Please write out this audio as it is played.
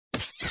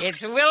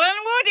It's Will and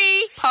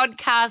Woody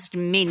podcast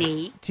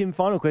mini. Tim,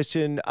 final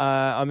question.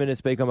 I'm going to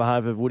speak on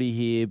behalf of Woody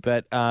here,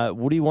 but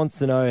Woody wants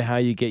to know how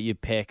you get your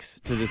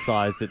pecs to the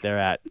size that they're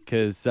at,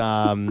 because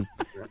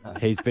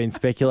he's been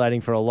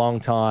speculating for a long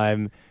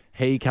time.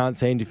 He can't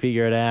seem to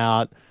figure it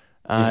out.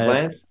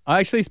 Implants? I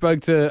actually spoke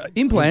to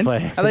implants.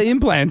 Are they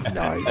implants?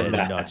 No,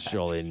 they're not.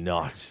 Surely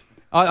not.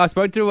 I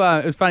spoke to.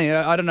 It was funny.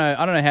 I don't know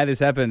how this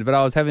happened, but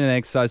I was having an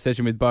exercise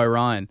session with Bo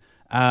Ryan,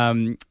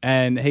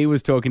 and he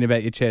was talking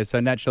about your chest. So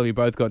naturally, we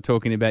both got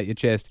talking about your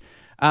chest.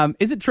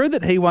 Is it true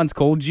that he once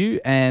called you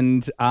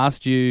and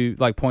asked you,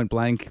 like point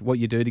blank, what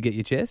you do to get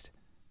your chest?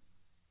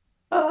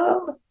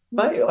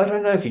 Mate, I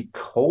don't know if he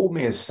called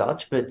me as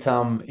such, but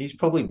he's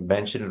probably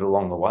mentioned it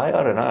along the way.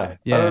 I don't know.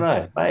 Yeah. I don't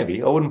know.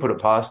 Maybe. I wouldn't put it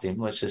past him.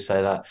 Let's just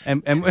say that.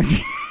 And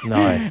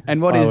No.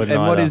 And what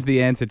is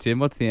the answer, Tim?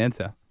 What's the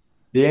answer?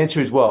 The answer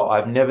is, well,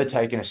 I've never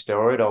taken a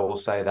steroid. I will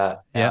say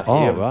that. Yeah. Out here.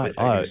 Oh, I've right.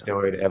 never taken a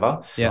steroid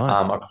ever. Yeah.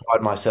 I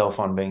pride myself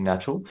on being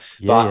natural.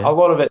 Yeah, But yeah. a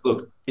lot of it,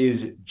 look,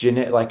 is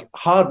like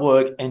hard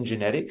work and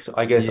genetics.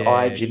 I guess Yeah,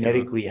 I sure.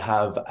 genetically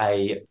have my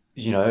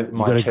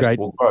got a chest great-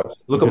 will grow.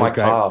 Look you at got my a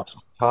great- calves.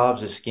 My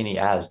calves are skinny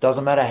as.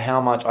 Doesn't matter how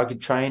much I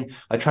could train.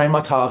 I train my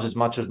calves as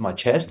much as my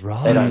chest.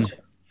 Right. They don't.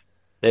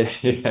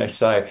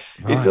 So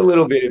it's a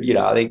little bit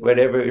of, I think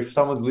if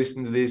someone's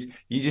listening to this,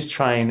 you just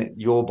train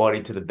your body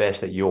to the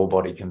best that your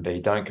body can be.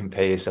 Don't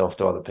compare yourself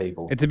to other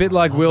people. It's a bit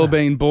like Will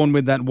being born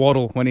with that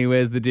waddle when he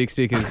wears the dick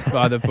stickers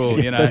by the pool.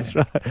 That's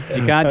right.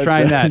 You can't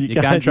train that.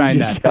 You can't train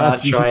that.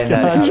 Can't You just train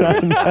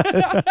can't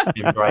that.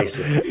 Embrace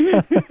it.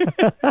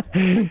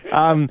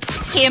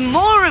 Hear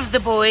more of the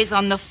boys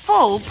on the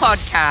full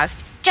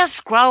podcast. Just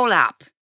scroll up.